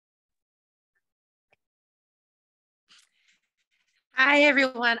Hi,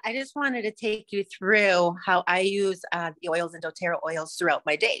 everyone. I just wanted to take you through how I use the oils and doTERRA oils throughout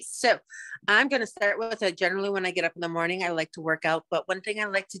my days. So I'm going to start with generally when I get up in the morning, I like to work out. But one thing I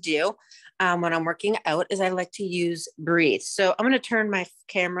like to do when I'm working out is I like to use breathe. So I'm going to turn my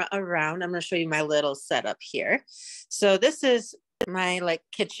camera around. I'm going to show you my little setup here. So this is my like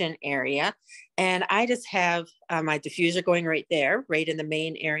kitchen area. And I just have my diffuser going right there, right in the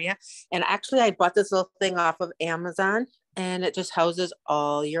main area. And actually, I bought this little thing off of Amazon and it just houses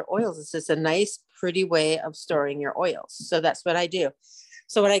all your oils. It's just a nice, pretty way of storing your oils. So that's what I do.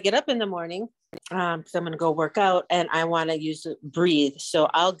 So when I get up in the morning, because I'm going to go work out and I want to use breathe. So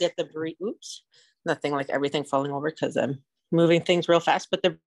I'll get the breathe. Oops, nothing like everything falling over because I'm moving things real fast. But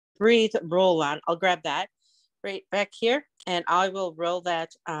the breathe roll on, I'll grab that right back here and I will roll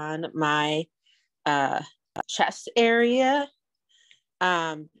that on my chest area.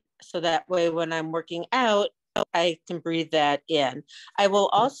 So that way when I'm working out, I can breathe that in. I will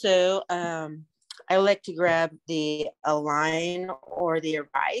also, I like to grab the Align or the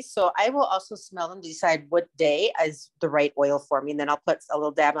Arise. So I will also smell them to decide what day is the right oil for me. And then I'll put a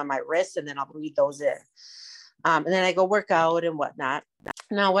little dab on my wrist and then I'll breathe those in. And then I go work out and whatnot.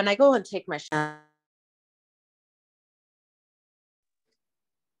 Now, when I go and take my shower,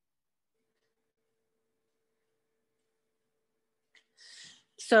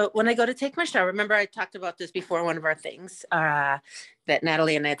 so when I go to take my shower, remember I talked about this before, one of our things that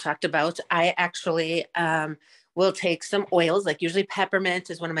Natalie and I talked about, I actually will take some oils, like usually peppermint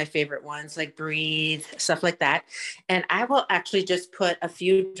is one of my favorite ones, like breathe, stuff like that. And I will actually just put a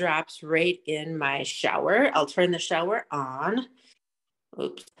few drops right in my shower. I'll turn the shower on.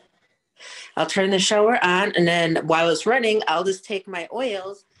 Oops. I'll turn the shower on. And then while it's running, I'll just take my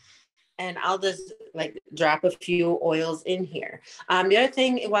oils and I'll just like drop a few oils in here. The other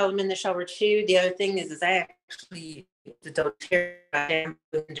thing while I'm in the shower too, the other thing is I actually use the doTerra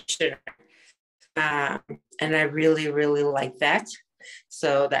shampoo conditioner. And I really, really like that.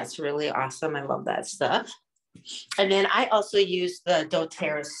 So that's really awesome. I love that stuff. And then I also use the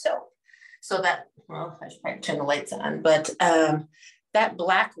doTerra soap. So that, well, I should probably turn the lights on, but that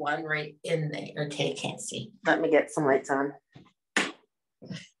black one right in there. Okay, you can't see. Let me get some lights on.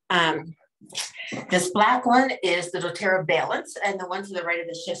 This black one is the doTerra Balance, and the one to the right of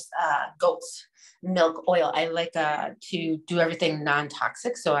it is just goat's milk oil. I like to do everything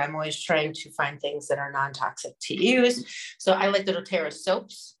non-toxic, so I'm always trying to find things that are non-toxic to use. So I like the doTerra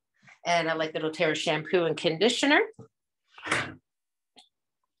soaps, and I like the doTerra shampoo and conditioner.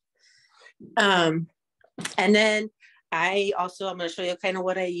 And then I'm going to show you kind of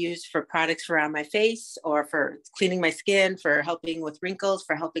what I use for products around my face or for cleaning my skin, for helping with wrinkles,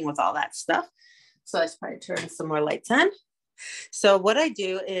 for helping with all that stuff. So let's probably turn some more lights on. So what I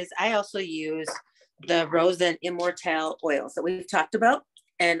do is I also use the Rose and Immortelle oils that we've talked about.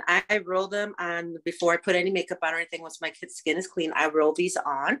 And I roll them on before I put any makeup on or anything. Once my kid's skin is clean, I roll these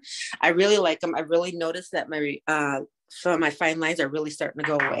on. I really like them. I really noticed that some of my fine lines are really starting to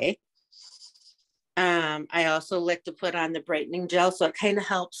go away. I also like to put on the brightening gel. So it kind of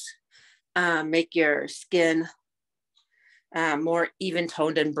helps make your skin more even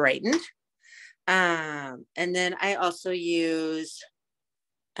toned and brightened. And then I also use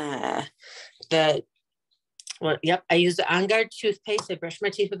I use the On Guard toothpaste. I brush my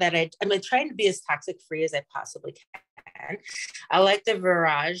teeth with that. I'm trying to be as toxic free as I possibly can. I like the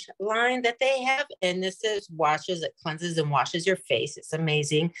Virage line that they have. And this is it cleanses and washes your face. It's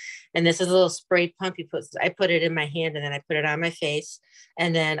amazing. And this is a little spray pump. I put it in my hand and then I put it on my face.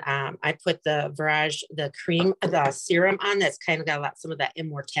 And then I put the Virage, the serum on that's kind of got some of that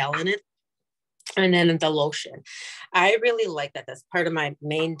Immortelle in it. And then the lotion. I really like that. That's part of my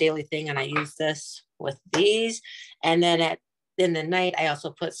main daily thing. And I use this with these. And then in the night, I also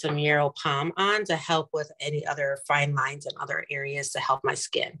put some Yarrow Palm on to help with any other fine lines and other areas to help my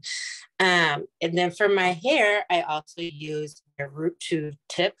skin. And then for my hair, I also use a root to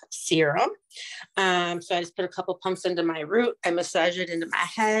tip serum. So I just put a couple pumps into my root. I massage it into my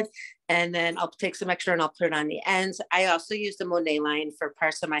head. And then I'll take some extra and I'll put it on the ends. I also use the Monet line for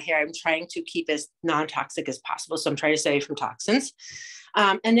parts of my hair. I'm trying to keep as non-toxic as possible. So I'm trying to stay away from toxins.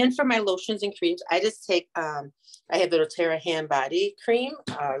 And then for my lotions and creams, I just take, I have the doTerra hand body cream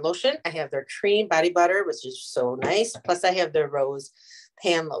lotion. I have their cream body butter, which is so nice. Plus I have their rose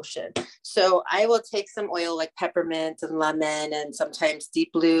hand lotion. So I will take some oil like peppermint and lemon and sometimes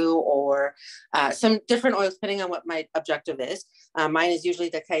deep blue or some different oils depending on what my objective is. Mine is usually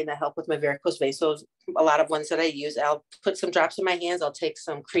to kind of help with my varicose veins. So a lot of ones that I use, I'll put some drops in my hands. I'll take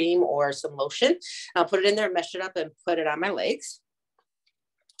some cream or some lotion. I'll put it in there, mesh it up and put it on my legs.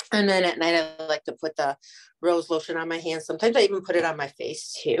 And then at night, I like to put the rose lotion on my hands. Sometimes I even put it on my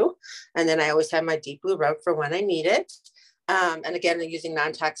face too. And then I always have my deep blue rub for when I need it. And again, I'm using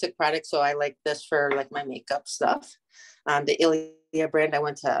non-toxic products. So I like this for like my makeup stuff. The Ilia brand, I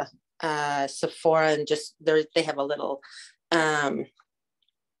went to Sephora and just they have a little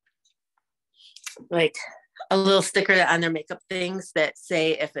like a little sticker on their makeup things that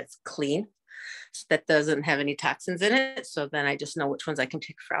say if it's clean, that doesn't have any toxins in it. So then I just know which ones I can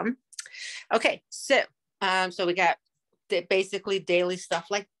pick from. Okay, so we got basically daily stuff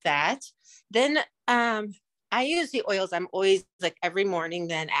like that. Then I use the oils. I'm always like every morning,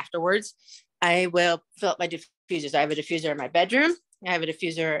 then afterwards, I will fill up my diffusers. I have a diffuser in my bedroom. I have a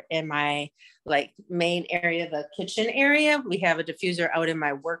diffuser in my like main area, the kitchen area. We have a diffuser out in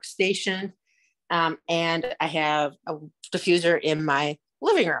my workstation. And I have a diffuser in my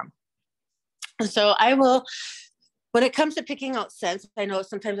living room. So I will, when it comes to picking out scents, I know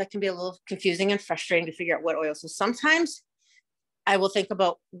sometimes that can be a little confusing and frustrating to figure out what oil. So sometimes I will think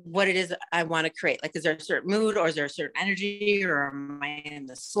about what it is I want to create. Like, is there a certain mood or is there a certain energy, or am I in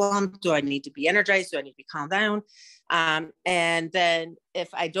the slump? Do I need to be energized? Do I need to be calmed down? And then if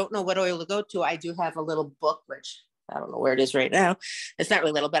I don't know what oil to go to, I do have a little book, which I don't know where it is right now. It's not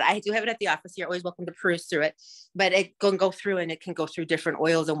really little, but I do have it at the office. You're always welcome to peruse through it, but it can go through and it can go through different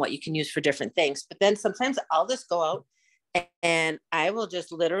oils and what you can use for different things. But then sometimes I'll just go out and I will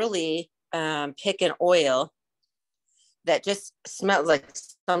just literally pick an oil that just smells like,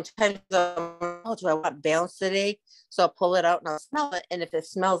 sometimes oh, do I want balance today? So I'll pull it out and I'll smell it. And if it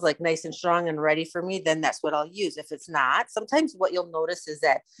smells like nice and strong and ready for me, then that's what I'll use. If it's not, sometimes what you'll notice is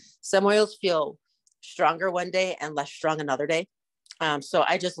that some oils feel stronger one day and less strong another day. So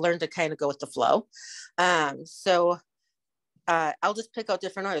I just learned to kind of go with the flow. So I'll just pick out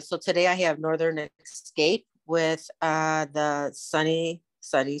different oils. So today I have Northern Escape with the Sunny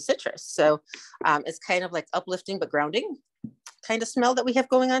Citrus. So it's kind of like uplifting but grounding kind of smell that we have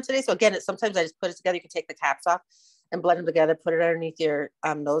going on today. So again, sometimes I just put it together. You can take the caps off and blend them together, put it underneath your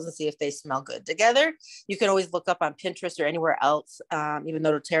nose and see if they smell good together. You can always look up on Pinterest or anywhere else, even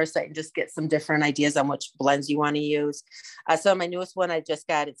though doTerra site, and just get some different ideas on which blends you want to use. So my newest one I just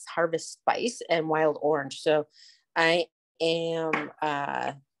got, it's Harvest Spice and Wild Orange. So I am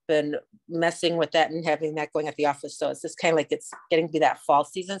been messing with that and having that going at the office. So it's just kind of like it's getting to be that fall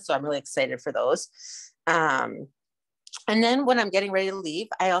season. So I'm really excited for those. And then when I'm getting ready to leave,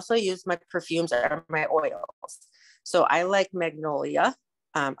 I also use my perfumes or my oils. So I like Magnolia.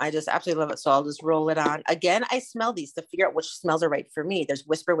 I just absolutely love it. So I'll just roll it on. Again, I smell these to figure out which smells are right for me. There's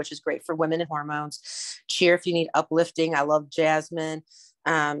Whisper, which is great for women and hormones. Cheer if you need uplifting. I love Jasmine.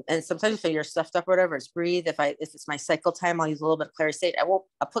 And sometimes if you're stuffed up or whatever, it's Breathe. If it's my cycle time, I'll use a little bit of Clary Sage. I'll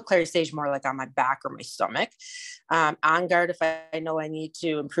put Clary Sage more like on my back or my stomach. On Guard, if I know I need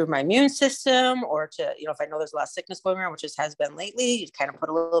to improve my immune system, or to, if I know there's a lot of sickness going around, which has been lately, you kind of put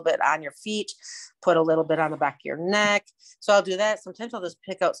a little bit on your feet, put a little bit on the back of your neck. So I'll do that. Sometimes I'll just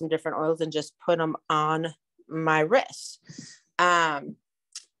pick out some different oils and just put them on my wrist. And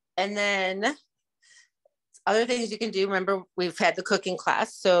then other things you can do, remember we've had the cooking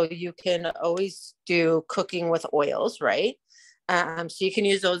class, so you can always do cooking with oils, right? So you can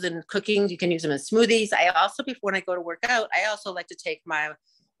use those in cooking. You can use them in smoothies. I also, before when I go to work out, I also like to take my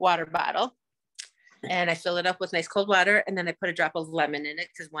water bottle and I fill it up with nice cold water, and then I put a drop of lemon in it,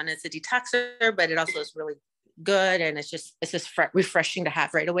 because one, it's a detoxer, but it also is really good, and it's just refreshing to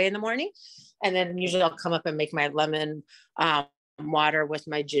have right away in the morning. And then usually I'll come up and make my lemon water with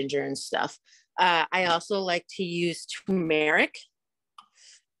my ginger and stuff. I also like to use turmeric.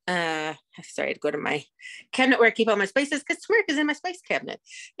 Sorry, to go to my cabinet where I keep all my spices, because turmeric is in my spice cabinet.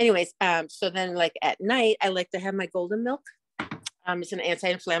 Anyways, so then like at night, I like to have my golden milk. It's an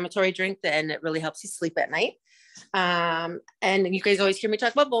anti-inflammatory drink, and it really helps you sleep at night. And you guys always hear me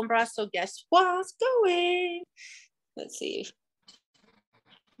talk about bone broth. So guess what's going? Let's see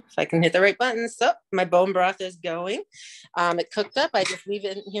if I can hit the right button. So my bone broth is going. It cooked up. I just leave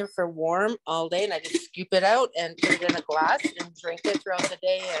it in here for warm all day, and I just scoop it out and put it in a glass and drink it throughout the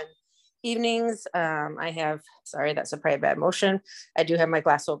day and evenings. I have, sorry, that's probably a bad motion. I do have my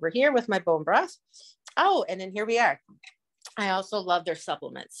glass over here with my bone broth. Oh, and then here we are. I also love their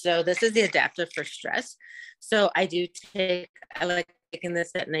supplements. So this is the Adaptive for Stress. So I like taking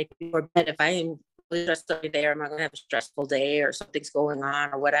this at night before bed. If I am really stressed every day, or I'm not going to have a stressful day, or something's going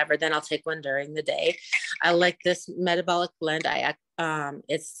on or whatever, then I'll take one during the day. I like this metabolic blend.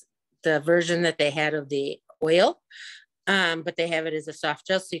 It's the version that they had of the oil, but they have it as a soft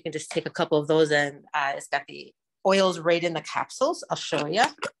gel. So you can just take a couple of those, and it's got the oils right in the capsules. I'll show you.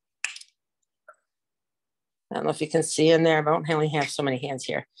 I don't know if you can see in there. I don't only have so many hands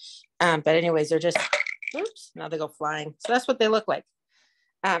here. But anyways, they're just, oops, now they go flying. So that's what they look like.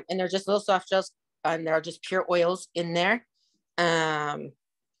 And they're just little soft gels, and they're just pure oils in there.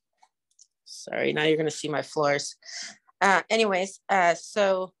 Sorry, now you're going to see my floors. Anyways,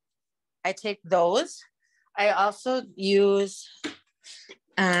 so I take those. I also use,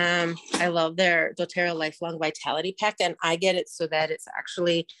 I love their doTerra Lifelong Vitality Pack, and I get it so that it's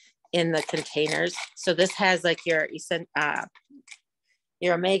actually in the containers. So this has like your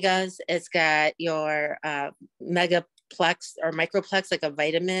omegas. It's got your megaplex or microplex, like a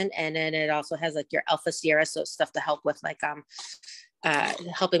vitamin, and then it also has like your alpha sierra, so stuff to help with like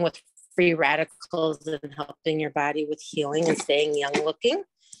helping with free radicals and helping your body with healing and staying young looking.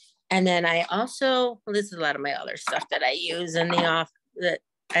 And then I also, well, this is a lot of my other stuff that I use in the off that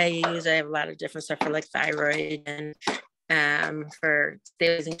I use. I have a lot of different stuff for like thyroid and for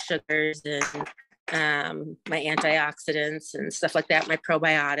stabilizing sugars and my antioxidants and stuff like that, my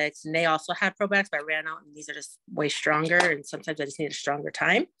probiotics. And they also have probiotics, but I ran out and these are just way stronger. And sometimes I just need a stronger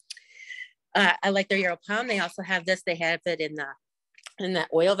time. I like their Euro Pound. They also have this. They have it in that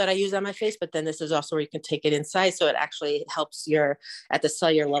oil that I use on my face, but then this is also where you can take it inside. So it actually helps at the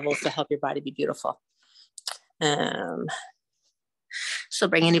cellular levels to help your body be beautiful. So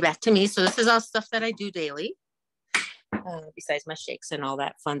bringing you back to me. So this is all stuff that I do daily, besides my shakes and all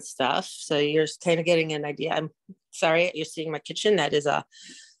that fun stuff. So you're kind of getting an idea. I'm sorry, you're seeing my kitchen. That is a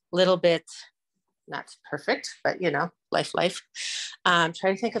little bit not perfect, but life. I'm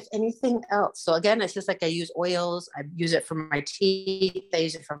trying to think of anything else. So again, it's just like I use oils. I use it for my teeth. I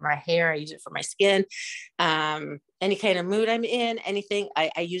use it for my hair. I use it for my skin. Any kind of mood I'm in, anything. I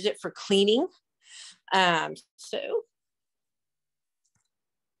use it for cleaning. Sorry,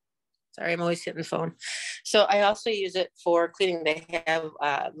 I'm always hitting the phone. So I also use it for cleaning. They have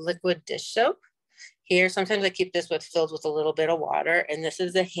liquid dish soap. Here, sometimes I keep this filled with a little bit of water, and this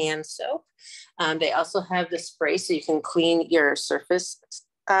is a hand soap. They also have the spray so you can clean your surface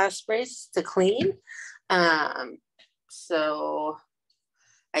sprays to clean. So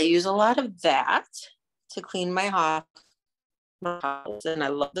I use a lot of that to clean my house, and I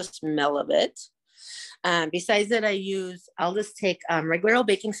love the smell of it. Besides that, I'll just take regular old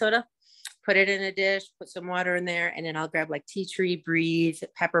baking soda, put it in a dish, put some water in there, and then I'll grab like tea tree, breathe,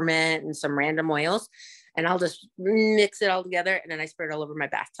 peppermint, and some random oils, and I'll just mix it all together, and then I spread it all over my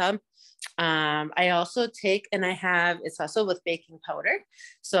bathtub. I also take, it's also with baking powder,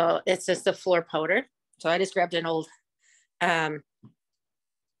 so it's just a floor powder. So I just grabbed an old, herbal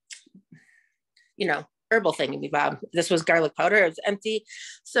thing, Bob. This was garlic powder. It was empty,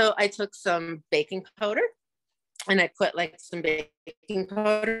 so I took some baking powder. And I put like some baking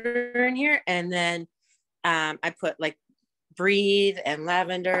powder in here. And then I put like breathe and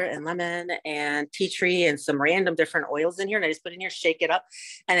lavender and lemon and tea tree and some random different oils in here. And I just put it in here, shake it up.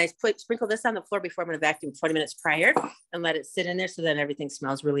 And I sprinkle this on the floor before I'm going to vacuum 20 minutes prior and let it sit in there. So then everything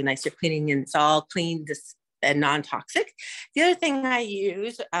smells really nice. You're cleaning and it's all clean and non-toxic. The other thing I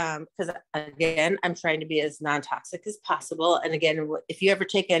use, because again, I'm trying to be as non-toxic as possible. And again, if you ever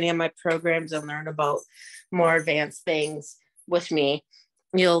take any of my programs and learn about more advanced things with me,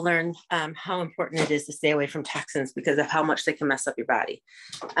 you'll learn how important it is to stay away from toxins because of how much they can mess up your body.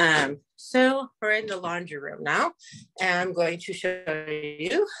 So we're in the laundry room now, and I'm going to show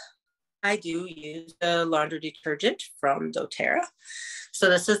you. I do use the laundry detergent from doTerra.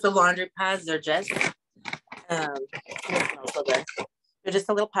 So this is the laundry pods. They're just they're just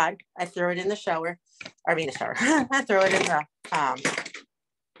a little pod. I throw it in the shower. I throw it in the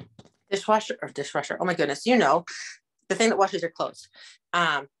dishwasher. Oh my goodness. The thing that washes your clothes.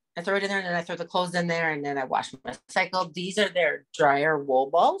 I throw it in there, and then I throw the clothes in there, and then I wash my cycle. These are their dryer wool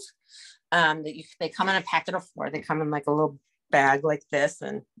balls. They come in a packet of 4. They come in like a little bag like this,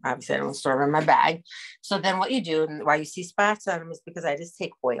 and obviously I don't store them in my bag. So then what you do, and why you see spots on them, is because I just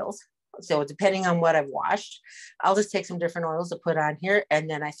take oils. So depending on what I've washed, I'll just take some different oils to put on here, and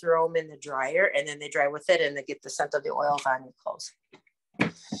then I throw them in the dryer, and then they dry with it, and they get the scent of the oils on your clothes.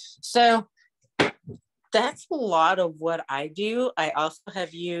 So that's a lot of what I do. I also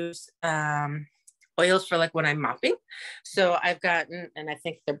have used oils for like when I'm mopping. So I've gotten, and I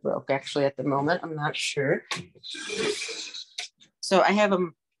think they're broke actually at the moment. I'm not sure. So I have a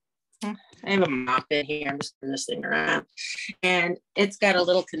mop in here. I'm just turning this thing around, and it's got a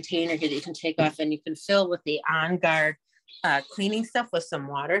little container here that you can take off, and you can fill with the On Guard cleaning stuff with some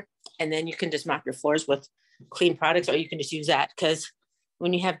water, and then you can just mop your floors with clean products, or you can just use that, because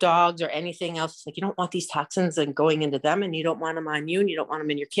when you have dogs or anything else, it's like you don't want these toxins and going into them, and you don't want them on you, and you don't want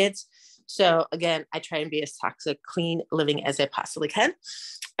them in your kids. So again, I try and be as toxic clean living as I possibly can.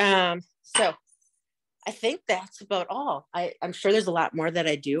 So I think that's about all. I'm sure there's a lot more that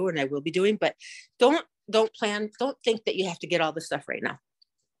I do and I will be doing, but don't think that you have to get all this stuff right now.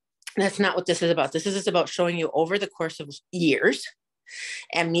 That's not what this is about. This is about showing you over the course of years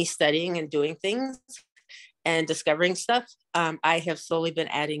and me studying and doing things and discovering stuff. I have slowly been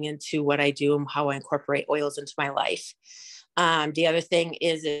adding into what I do and how I incorporate oils into my life. The other thing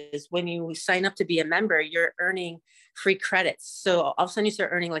is when you sign up to be a member, you're earning free credits. So all of a sudden you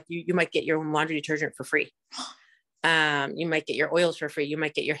start earning, like you might get your own laundry detergent for free. You might get your oils for free. You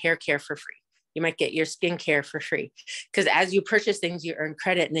might get your hair care for free. You might get your skincare for free. Because as you purchase things, you earn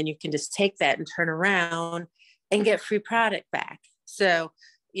credit, and then you can just take that and turn around and get free product back. So,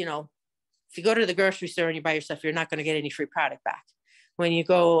 if you go to the grocery store and you buy your stuff, you're not going to get any free product back. When you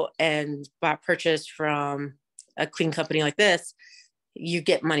go and purchase from a clean company like this, you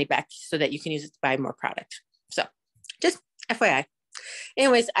get money back so that you can use it to buy more product. So just FYI.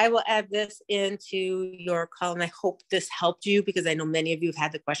 Anyways, I will add this into your call, and I hope this helped you, because I know many of you have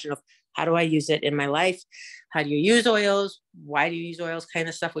had the question of, how do I use it in my life? How do you use oils? Why do you use oils? Kind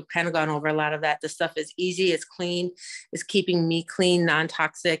of stuff. We've kind of gone over a lot of that. This stuff is easy. It's clean. It's keeping me clean,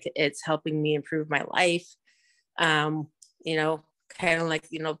 non-toxic. It's helping me improve my life. Kind of like,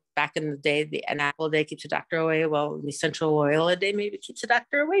 back in the day, an apple a day keeps a doctor away. Well, an essential oil a day maybe keeps a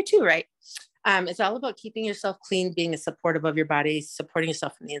doctor away too, right? It's all about keeping yourself clean, being supportive of your body, supporting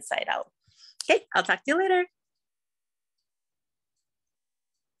yourself from the inside out. Okay, I'll talk to you later.